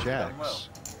 2 jacks.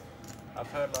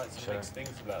 I've heard like some mixed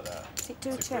things about that.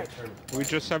 We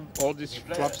just have all these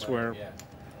flops where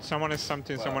someone is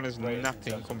something, someone is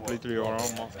nothing completely or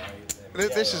almost.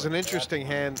 This is an interesting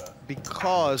hand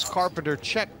because Carpenter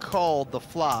check called the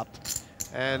flop,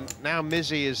 and now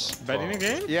Mizzi is betting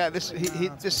again. Yeah, this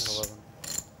it's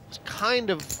kind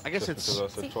of, I guess it's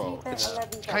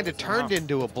kind of turned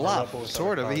into a bluff,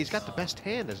 sort of. He's got the best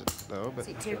hand, is it though? But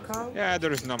yeah,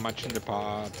 there is not much in the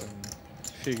pot. And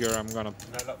figure I'm gonna.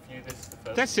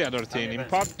 That's the other thing. In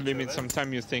pot limit,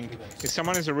 sometimes you think if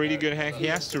someone is a really good hand, he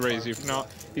has to raise. If not,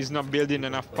 he's not building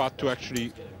enough pot to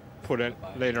actually put it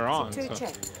later on. So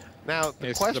now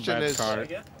the question is,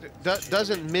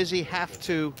 doesn't Mizzi have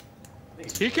to?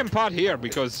 He can pot here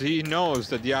because he knows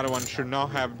that the other one should not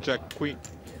have Jack Queen.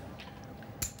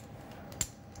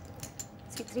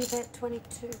 3 bet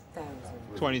 22,000.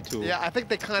 22. Yeah, I think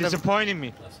they kind of disappointing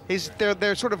me.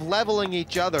 They're sort of leveling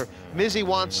each other. Mizzi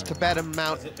wants to bet him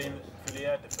out.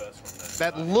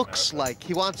 That looks like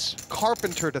he wants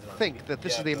Carpenter to think that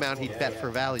this is the amount he'd bet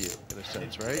for value, in a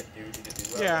sense, right?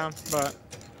 Yeah, but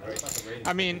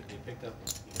I mean,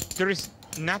 there is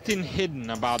nothing hidden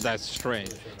about that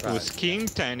straight. It was King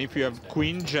 10. If you have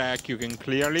Queen Jack, you can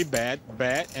clearly bet,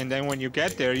 and then when you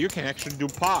get there, you can actually do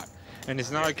pot. And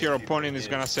it's not like your opponent is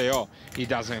gonna say, "Oh, he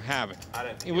doesn't have it."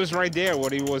 It was right there.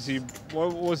 What was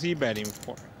he betting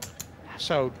for?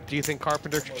 So, do you think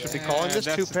Carpenter should be calling this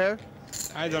 2-pair?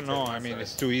 I don't know. I mean,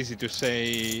 it's too easy to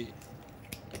say.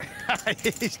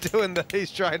 He's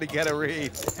trying to get a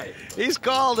read. He's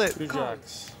called it. 2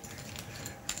 jacks.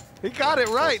 He got it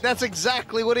right. That's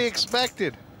exactly what he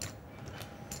expected.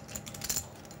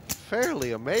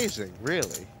 Fairly amazing,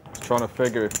 really. Trying to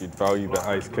figure if you'd value the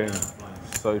ace king.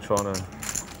 So trying to.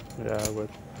 Yeah, I would.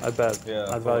 I bet. Yeah,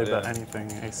 I'd value bet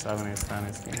anything. Ace-7, Ace-10,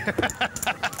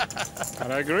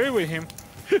 Ace-King. I agree with him.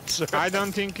 I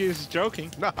don't think he's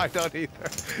joking. No, I don't either.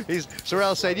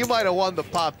 Sorel said, you might have won the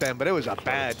pot, Ben, but it was a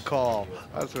bad call.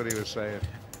 That's what he was saying.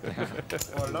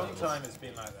 For a long time it's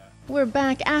been like that. We're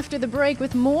back after the break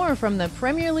with more from the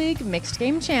Premier League Mixed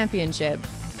Game Championship.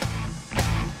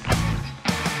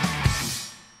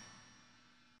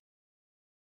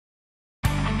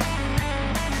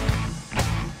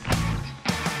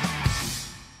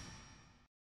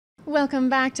 Welcome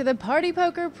back to the Party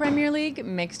Poker Premier League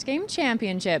Mixed Game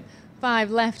Championship.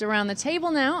 5 left around the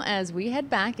table now as we head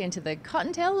back into the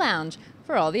Cottontail Lounge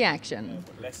for all the action.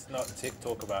 Let's not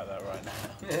talk about that right now.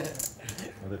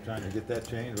 Well, they're trying to get that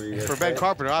changed. For Ben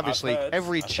Carpenter, obviously,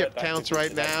 every chip counts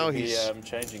right now. He's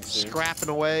changing soon, scrapping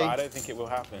away. But I don't think it will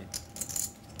happen.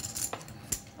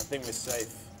 I think we're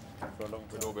safe for a long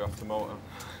time. We'll all be off the motor.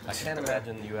 I can't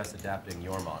imagine the U.S. adapting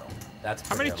your model. That's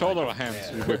how many total hands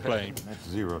did we play? That's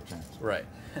 0 chance. Right.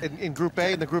 In Group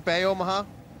A, in the Group A Omaha,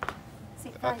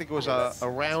 I think it was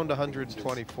around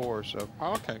 124. So.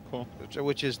 Oh, okay, cool.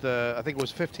 Which is the, I think it was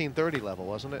 1530 level,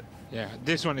 wasn't it? Yeah,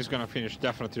 this one is gonna finish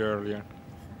definitely earlier.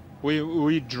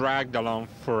 We dragged along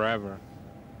forever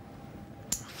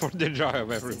for the joy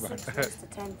of everybody. Close to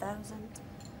 10,000.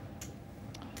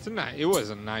 It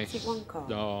was a nice,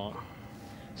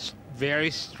 very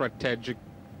strategic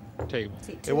table.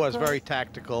 It was very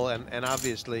tactical, and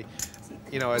obviously,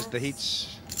 you know, as the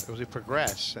heats as we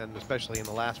progress, and especially in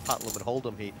the last pot limit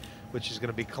hold'em heat, which is going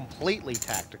to be completely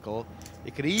tactical,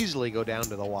 it could easily go down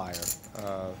to the wire,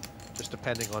 just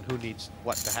depending on who needs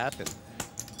what to happen.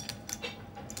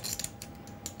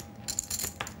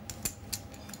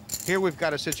 Here we've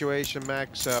got a situation,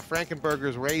 Max.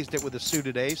 Frankenberger's raised it with a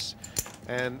suited ace,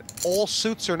 and all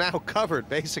suits are now covered,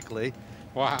 basically.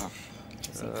 Wow.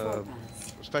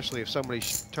 Especially if somebody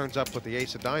turns up with the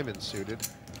ace of diamonds suited.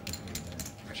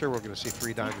 I'm sure we're going to see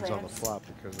 3 diamonds on the flop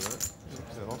because of that.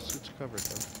 Yeah, all suits covered,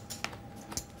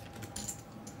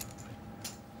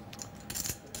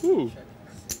 though. Ooh.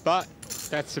 But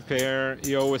that's a pair.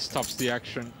 He always stops the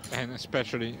action, and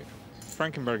especially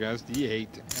Frankenberger has the 8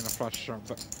 and a flush draw.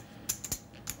 But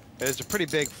it's a pretty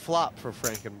big flop for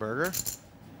Frankenberger.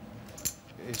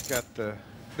 He's got the.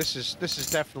 This is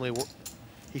definitely.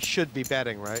 He should be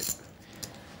betting, right?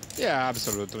 Yeah,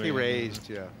 absolutely. He raised,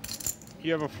 yeah.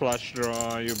 You have a flush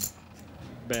draw, you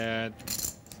bet.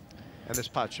 And this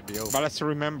pot should be over. But let's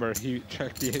remember, he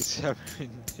checked the A7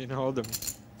 in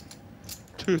hold'em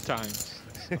 2 times.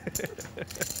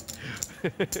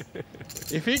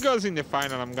 If he goes in the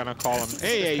final, I'm gonna call him,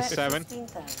 hey,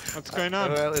 A7, what's going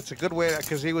on? Well, it's a good way,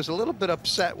 because he was a little bit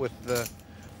upset with the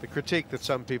critique that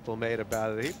some people made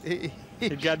about it. He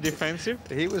got defensive?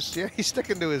 He was, yeah, he's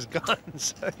sticking to his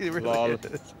guns. He really is.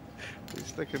 He's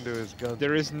sticking to his guns.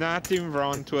 There is nothing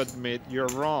wrong to admit you're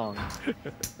wrong.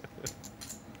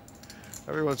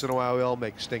 Every once in a while, we all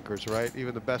make stinkers, right?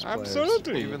 Even the best players.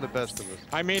 Absolutely. Even the best of us.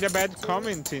 I made a bad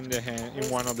comment in the hand, in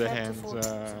one of the hands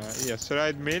yesterday. I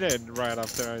admitted right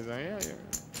after. I said,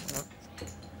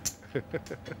 yeah.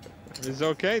 It's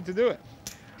okay to do it.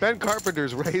 Ben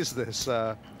Carpenter's raised this.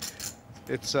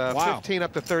 It's 15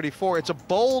 up to 34. It's a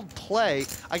bold play.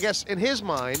 I guess in his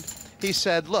mind, he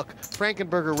said, look,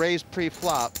 Frankenberger raised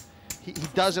pre-flop. He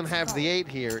doesn't have the 8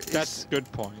 here. That's a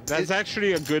good point. That's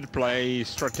actually a good play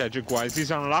strategic-wise. He's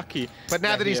unlucky. But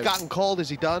now that he's gotten called, is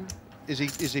he done? Is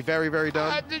he very, very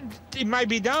done? It might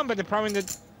be done, but the problem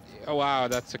that... Oh, wow,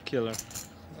 that's a killer.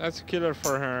 That's a killer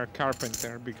for her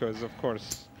Carpenter because, of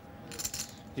course,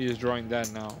 he is drawing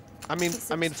that now. I mean,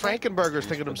 Frankenberger's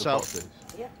thinking to himself,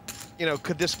 you know,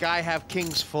 could this guy have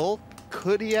kings full?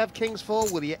 Could he have kings full?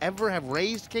 Would he ever have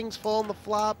raised kings full on the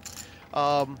flop?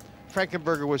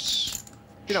 Frankenberger was,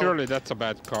 you know, surely that's a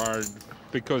bad card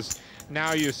because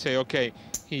now you say, okay,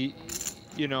 he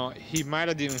might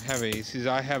have didn't have aces.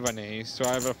 I have an ace, so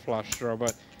I have a flush draw.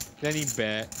 But then he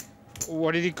bet.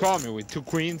 What did he call me with? 2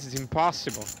 queens? It's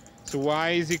impossible. So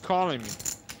why is he calling me?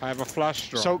 I have a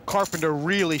flush draw. So Carpenter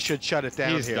really should shut it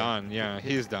down. He's done. Yeah,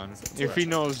 he's done. If he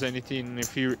knows anything,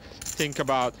 if you think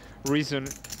about reason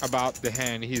about the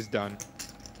hand, he's done.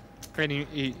 And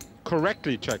he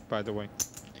correctly checked, by the way.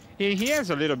 He has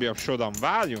a little bit of showdown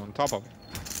value on top of it.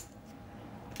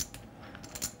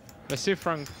 Let's see if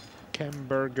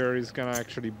Frankenberger is gonna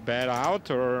actually bet out,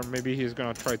 or maybe he's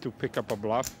gonna try to pick up a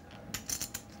bluff.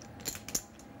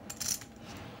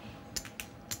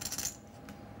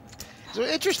 So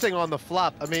interesting on the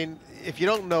flop. I mean, if you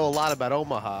don't know a lot about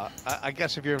Omaha, I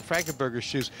guess if you're in Frankenberger's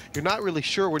shoes, you're not really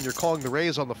sure when you're calling the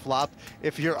raise on the flop.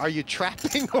 Are you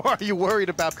trapping or are you worried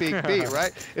about being beat,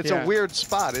 right? It's a weird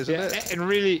spot, isn't it? And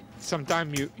really,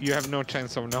 sometimes you have no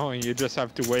chance of knowing. You just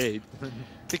have to wait.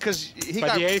 Because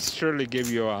but the ace surely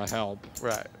give you a help.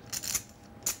 Right.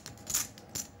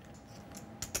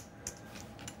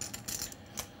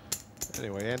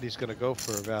 Anyway, Andy's going to go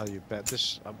for a value bet.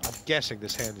 I'm guessing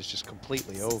this hand is just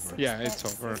completely over. Yeah, it's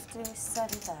over.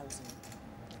 57,000.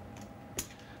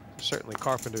 Certainly,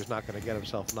 Carpenter's not going to get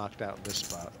himself knocked out in this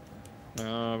spot.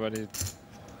 No, but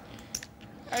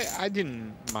I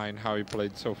didn't mind how he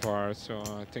played so far, so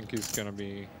I think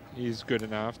he's good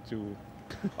enough to.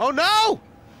 Oh no!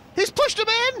 He's pushed them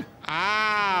in.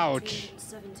 Ouch.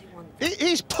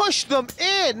 He's pushed them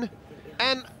in,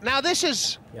 and now this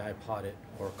is. Yeah, I pot it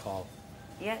or call.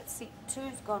 Yeah, seat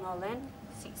 2's gone all in.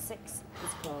 Seat 6 is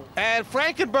called. And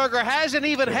Frankenberger hasn't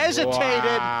even hesitated.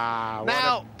 Wow,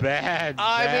 now, what a bad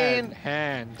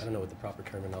hand. I don't know what the proper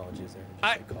terminology is there.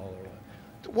 Just say call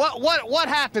or what. What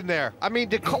happened there? I mean,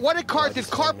 did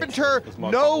Carpenter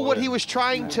know what he was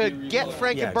trying to get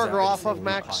Frankenberger off of,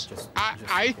 Max?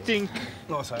 I think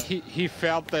he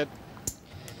felt that.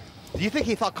 Do you think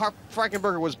he thought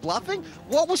Frankenberger was bluffing?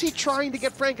 What was he trying to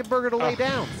get Frankenberger to lay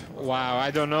down? Wow,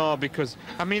 I don't know, because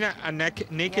I mean a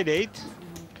naked 8.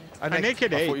 A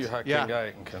naked 8. I thought you had King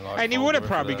 8 and can, like, and he would have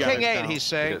probably got King 8, he's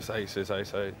saying. It's aces,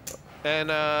 ace 8. And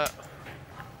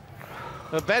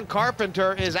Ben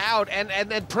Carpenter is out,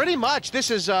 and pretty much this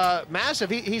is massive.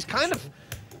 He's kind of.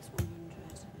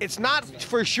 It's not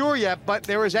for sure yet, but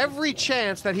there is every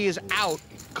chance that he is out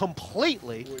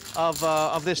completely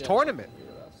of this tournament.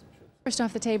 First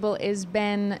off the table is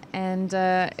Ben, and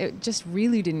it just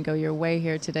really didn't go your way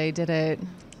here today, did it?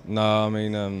 No, I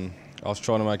mean, I was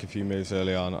trying to make a few moves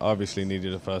early on. I obviously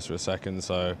needed a first or a second,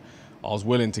 so I was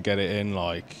willing to get it in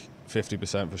like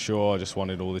 50% for sure. I just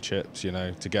wanted all the chips, you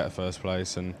know, to get a first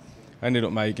place, and ended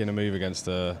up making a move against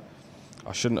I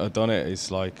shouldn't have done it.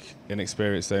 It's like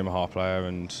inexperienced Omaha player,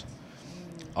 and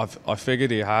I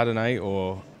figured he had an 8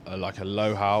 or like a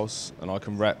low house, and I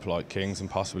can rep like kings and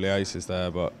possibly aces there,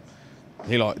 but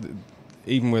he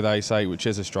even with ace 8, which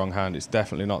is a strong hand, it's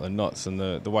definitely not the nuts, and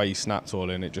the way he snapped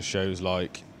all in, it just shows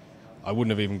like I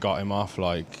wouldn't have even got him off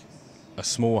like a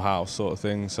small house sort of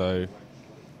thing. So,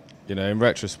 you know, in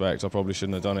retrospect, I probably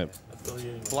shouldn't have done it.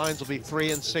 Blinds will be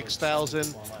 3 and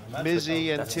 6,000.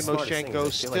 Mizzi and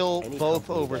Timoshenko still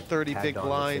both over 30 big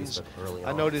blinds.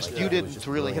 I noticed you didn't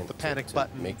really hit the panic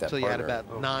button until you had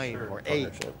about 9 or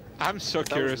 8. I'm so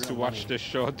curious to watch the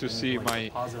show to see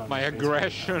my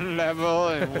aggression level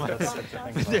and what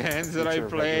the hands that I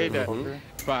played.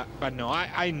 But no,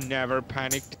 I never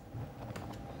panicked.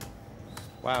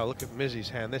 Wow, look at Mizzi's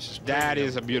hand. This is that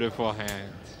is a beautiful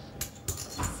hand.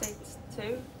 6,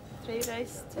 2, 3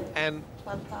 race, 2. And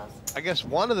 12,000. I guess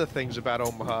one of the things about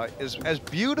Omaha is as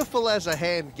beautiful as a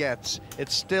hand gets,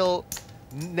 it's still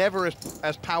never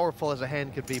as powerful as a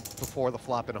hand could be before the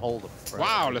flop and hold'em. Right?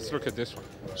 Wow, let's look at this one.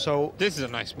 So this is a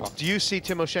nice spot. Do you see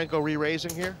Timoshenko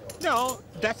re-raising here? No,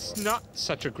 that's not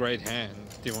such a great hand.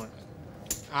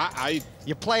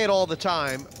 You play it all the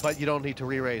time, but you don't need to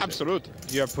re-raise. Absolutely.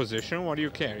 You have position. What do you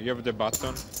care? You have the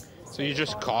button, so you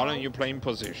just call and you play in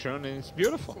position, and it's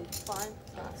beautiful.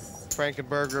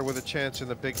 Frankenberger with a chance in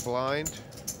the big blind.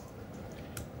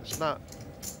 It's not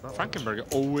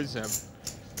Frankenberger always have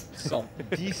some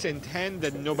decent hand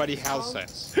that nobody else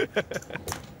has.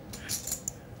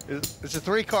 It's a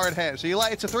 3-card hand, so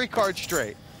it's a 3-card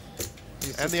straight.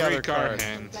 It's and a the other 3-card card.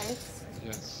 hand.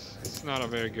 Yes, it's not a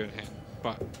very good hand,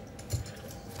 but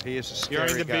he is a scary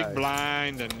you're in the guy. big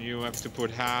blind and you have to put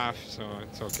half, so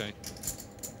it's okay.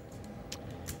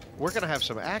 We're gonna have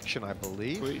some action, I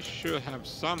believe. We should have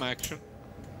some action.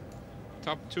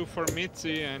 Top 2 for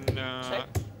Mizzi and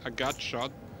a gut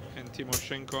shot, and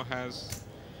Timoshenko has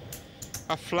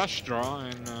a flush draw,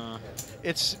 and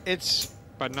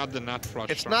but not the nut flush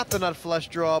It's draw. not the nut flush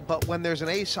draw, but when there's an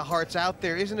ace of hearts out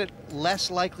there, isn't it less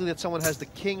likely that someone has the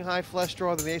king high flush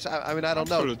draw than the ace? I mean, I don't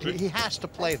know. He has to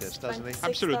play this, doesn't he?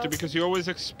 Absolutely, because you always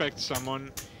expect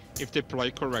someone, if they play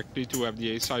correctly, to have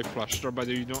the ace high flush draw, but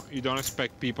you don't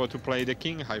expect people to play the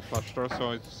king high flush draw.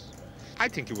 So I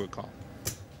think he will call.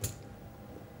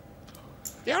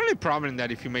 The only problem is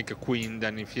that if you make a queen,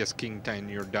 then if he has king 10,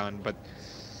 you're done. But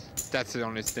that's the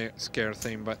only scare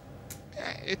thing. But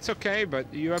it's okay.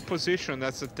 But you have position.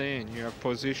 That's the thing. You have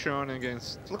position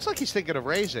against. Looks like he's thinking of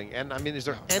raising. And I mean, is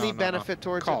there any benefit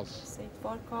towards calls? it? Say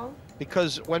 4 call.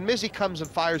 Because when Mizzi comes and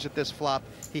fires at this flop,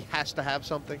 he has to have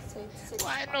something.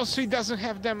 Well, no, so he doesn't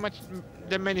have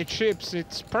that many chips.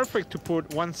 It's perfect to put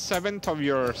 1/7 of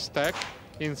your stack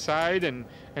inside and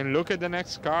look at the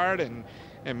next card, and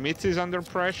Mizzi is under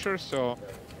pressure, so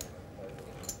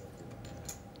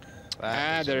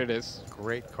there it is.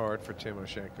 Great card for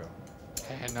Timoshenko.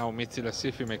 And now Mizzi, let's see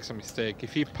if he makes a mistake.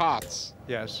 If he pots,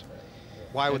 yes,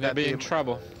 why would that be in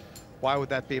trouble? Why would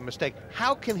that be a mistake?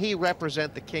 How can he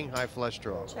represent the king high flush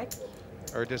draw? Check.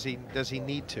 Or does he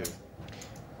need to?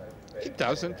 He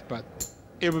doesn't, but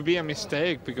it would be a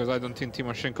mistake because I don't think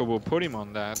Timoshenko will put him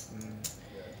on that.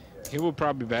 He will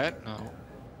probably bet now.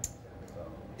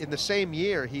 In the same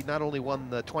year, he not only won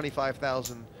the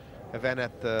 25,000 event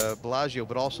at the Bellagio,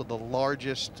 but also the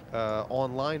largest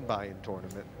online buy-in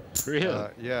tournament. Really?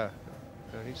 Yeah.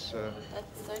 He's.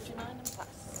 That's 39 and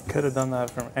plus. Could have done that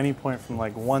from any point from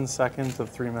like 1 second to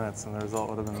 3 minutes, and the result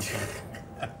would have been the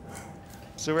same.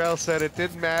 Sorel said it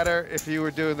didn't matter if you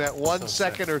were doing that 1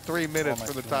 second or 3 minutes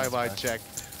from the time I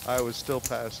checked. I was still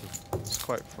passing. It's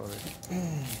quite funny.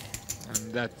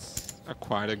 And that's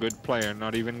quite a good player,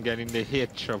 not even getting the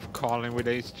hitch of calling with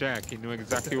ace-jack. He knew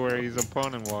exactly where his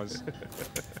opponent was.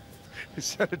 He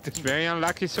said it didn't. Very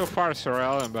unlucky so far,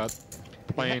 Sorel, but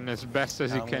playing as best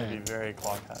as he I'm can. gonna be very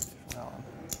clock happy from now on.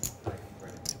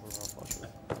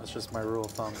 That's just my rule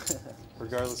of thumb,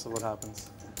 regardless of what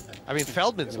happens. I mean,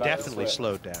 Feldman's definitely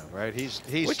slowed down, right? He's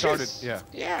started, Yeah,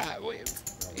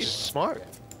 he's smart.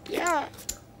 Yeah,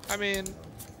 I mean,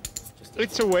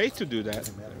 it's a way to do that.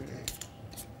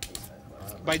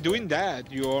 By doing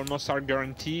that, you almost are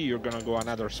guaranteed you're gonna go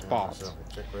another spot.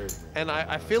 And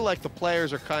I feel like the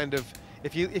players are kind of,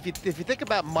 if you think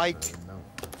about Mike,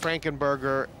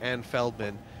 Frankenberger, and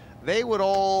Feldman, they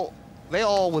all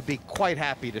would be quite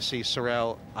happy to see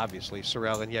Sorel, obviously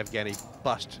Sorel and Yevgeniy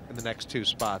bust in the next 2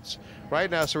 spots. Right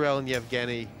now, Sorel and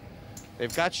Yevgeniy,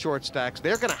 they've got short stacks.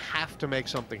 They're going to have to make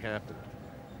something happen.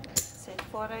 Set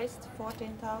 4 raised,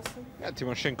 14,000. Yeah,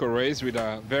 Timoshenko raised with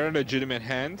a very legitimate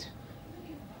hand.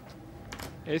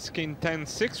 Ace-king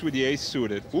 10-6 with the ace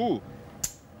suited. Ooh.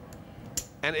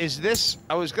 And is this,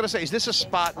 I was going to say, is this a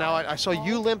spot now? I saw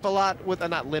you limp a lot with,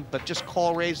 not limp, but just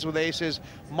call raises with aces.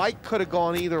 Mike could have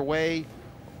gone either way.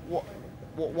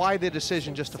 Why the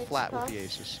decision just to flat with the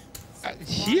aces?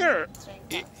 Here,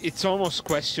 it's almost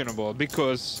questionable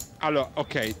because,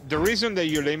 okay, the reason that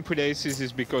you limp with aces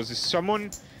is because if someone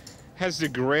has the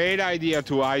great idea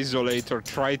to isolate or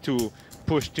try to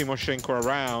push Timoshenko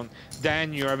around,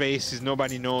 then you have aces,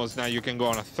 nobody knows. Now you can go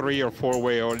on a 3 or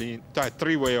 4-way all-in,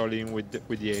 3-way all-in with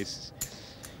the aces.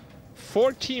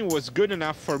 14 was good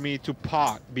enough for me to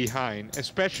pot behind,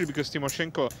 especially because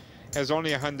Timoshenko has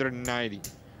only 190.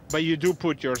 But you do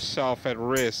put yourself at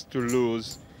risk to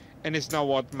lose, and it's not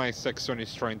what my Sexton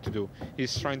is trying to do.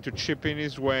 He's trying to chip in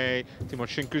his way.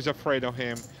 Timoshenko is afraid of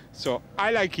him. So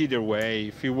I like either way,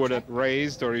 if he would have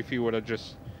raised or if he would have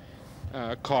just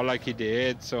call like he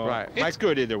did, so it's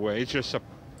good either way. It's just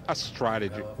a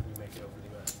strategy.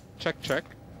 Check, check.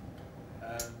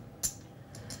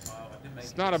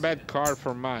 It's not a bad card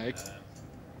for Mike.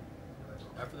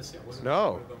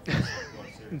 No.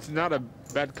 It's not a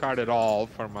bad card at all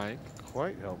for Mike.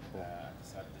 Quite helpful.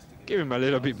 Give him a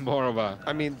little bit more of a...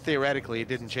 I mean, theoretically, it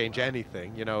didn't change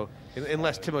anything, you know,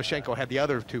 unless Timoshenko had the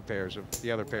other 2 pairs of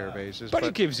the other pair of aces. But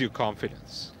it gives you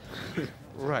confidence.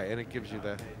 Right, and it gives you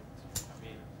that.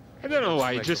 I don't know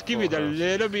why, just give it a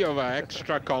little bit of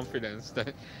extra confidence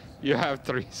that you have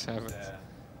 3 sevens.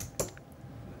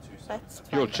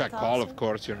 You'll check call, of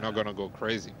course, you're not going to go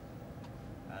crazy.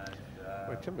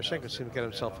 Well, Timoshenko seemed to get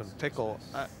himself in pickle.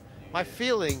 My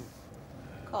feeling,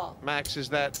 Max, is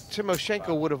that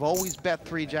Timoshenko would have always bet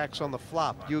 3 jacks on the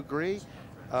flop. Do you agree?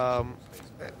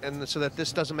 And so that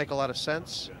this doesn't make a lot of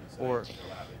sense? Or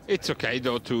it's okay,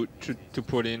 though, to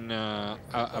put in a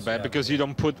bet, because you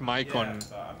don't put Mike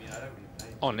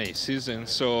on aces, and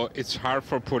so it's hard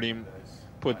for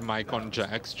put Mike on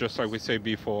jacks, just like we said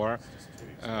before.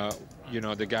 You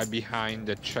know, the guy behind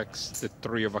that checks the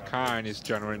 3 of a kind is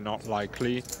generally not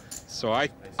likely. So I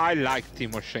like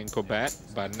Timoshenko bet,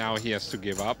 but now he has to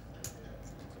give up.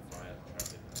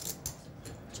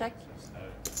 Check.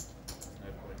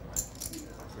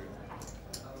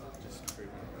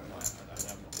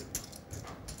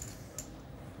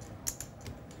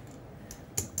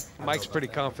 Mike's pretty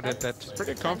confident that...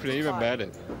 Pretty confident, even bet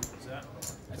it.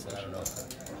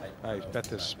 I bet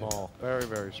this small, very,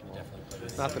 very small.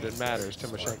 Not that it matters,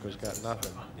 Timoshenko's got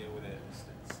nothing.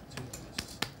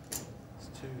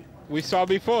 We saw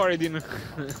before, he didn't.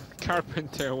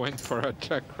 Carpenter went for a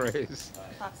check raise.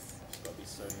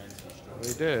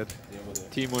 He did.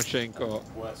 Timoshenko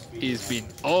is being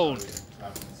owned.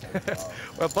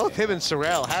 Well, both him and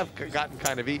Sorel have gotten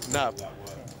kind of eaten up.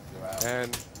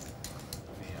 And,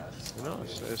 you know,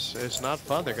 it's not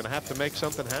fun. They're going to have to make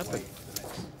something happen.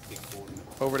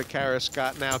 Over to Kara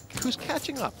Scott now. Who's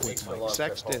catching up with Mike?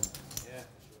 Sexton.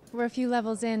 We're a few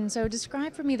levels in, so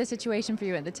describe for me the situation for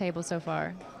you at the table so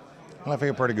far. Well, I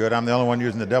feel pretty good. I'm the only one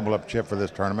using the double-up chip for this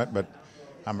tournament, but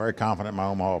I'm very confident in my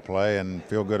Omaha play and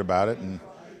feel good about it. And,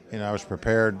 you know, I was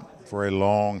prepared for a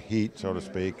long heat, so to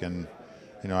speak, and,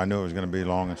 you know, I knew it was going to be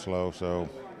long and slow. So,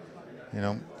 you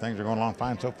know, things are going along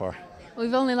fine so far.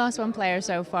 We've only lost 1 player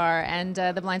so far, and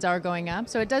the blinds are going up,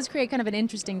 so it does create kind of an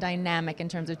interesting dynamic in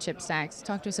terms of chip stacks.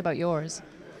 Talk to us about yours.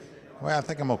 Well, I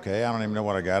think I'm okay. I don't even know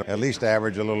what I got. At least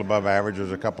average, a little above average.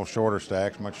 There's a couple shorter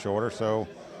stacks, much shorter, so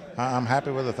I'm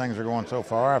happy with the things that are going so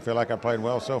far. I feel like I played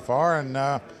well so far, and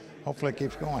hopefully it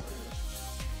keeps going.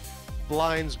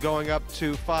 blinds going up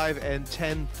to 5 and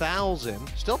 10,000.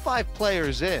 Still 5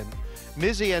 players in.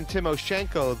 Mizzi and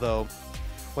Timoshenko, though,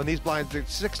 when these blinds, they're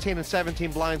 16 and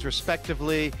 17 blinds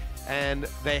respectively, and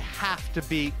they have to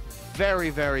be very,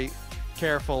 very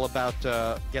careful about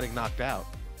getting knocked out.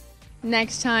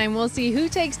 Next time, we'll see who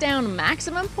takes down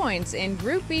maximum points in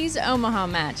Group B's Omaha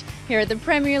match here at the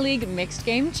Premier League Mixed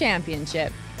Game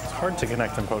Championship. It's hard to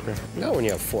connect in poker. Not when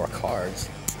you have 4 cards.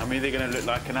 I'm either going to look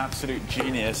like an absolute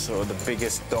genius or the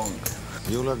biggest donk.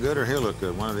 You'll look good or he'll look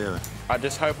good, one or the other. I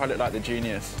just hope I look like the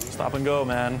genius. Stop and go,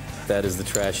 man. That is the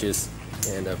trashiest,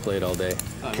 and I've played all day.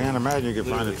 Can't imagine you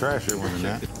could find a trashier one than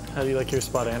that. How do you like your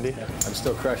spot, Andy? I'm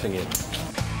still crushing it.